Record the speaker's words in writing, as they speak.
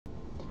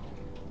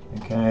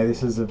Okay,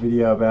 this is a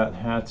video about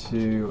how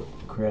to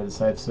create a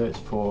safe search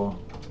for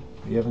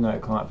the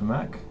Evernote client for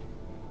Mac,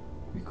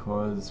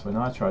 because when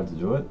I tried to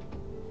do it,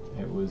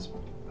 it was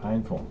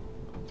painful.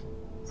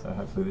 So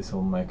hopefully this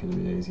will make it a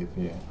bit easier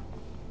for you.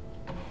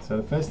 So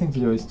the first thing to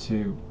do is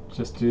to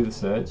just do the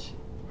search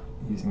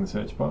using the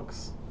search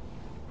box.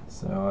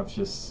 So I've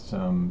just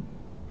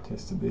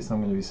tested this. I'm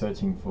going to be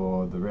searching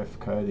for the ref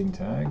coding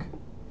tag,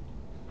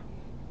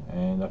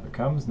 and up it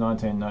comes,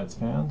 19 notes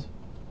found.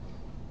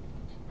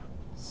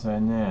 So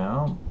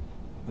now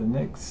the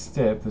next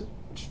step, the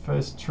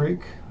first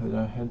trick that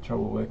I had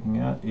trouble working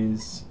out,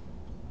 is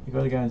you've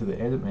got to go into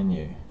the edit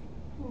menu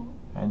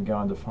and go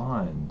under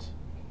find,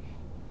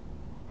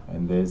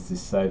 and there's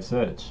this save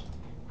search.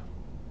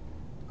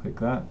 Click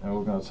that, and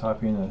we're going to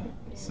type in a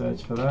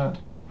search for that,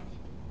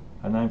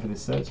 a name for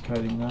this search,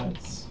 coding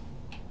notes.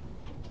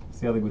 It's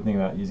the other good thing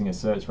about using a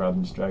search rather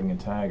than just dragging a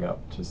tag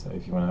up, just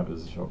if you want to have it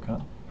as a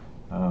shortcut.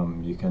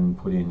 You can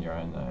put in your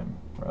own name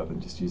rather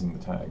than just using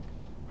the tag.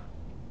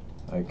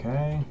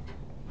 Okay,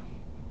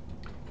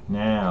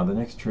 now the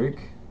next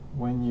trick,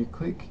 when you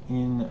click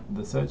in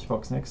the search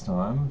box next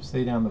time,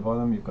 see down the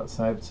bottom you've got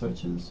saved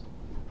searches.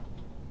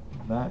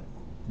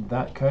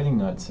 That coding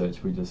note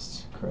search we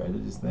just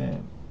created is there.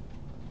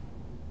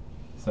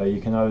 So you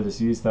can either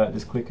just use that,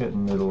 just click it,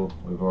 and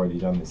we've already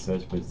done this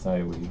search, but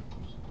say we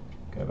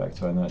go back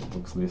to our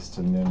notebooks list,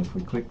 and then if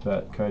we click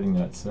that coding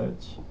note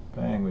search,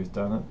 bang, we've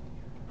done it.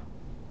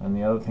 And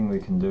the other thing we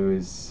can do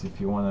is, if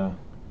you want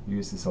to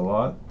use this a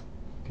lot,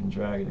 you can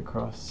drag it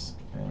across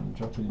and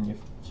drop it in your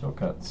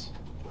shortcuts.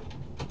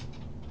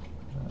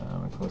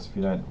 Of course, if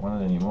you don't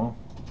want it anymore,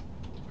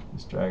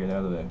 just drag it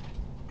out of there.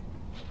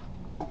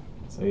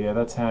 So yeah,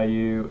 that's how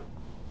you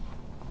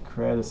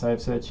create a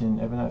safe search in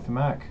Evernote for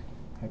Mac.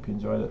 Hope you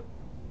enjoyed it.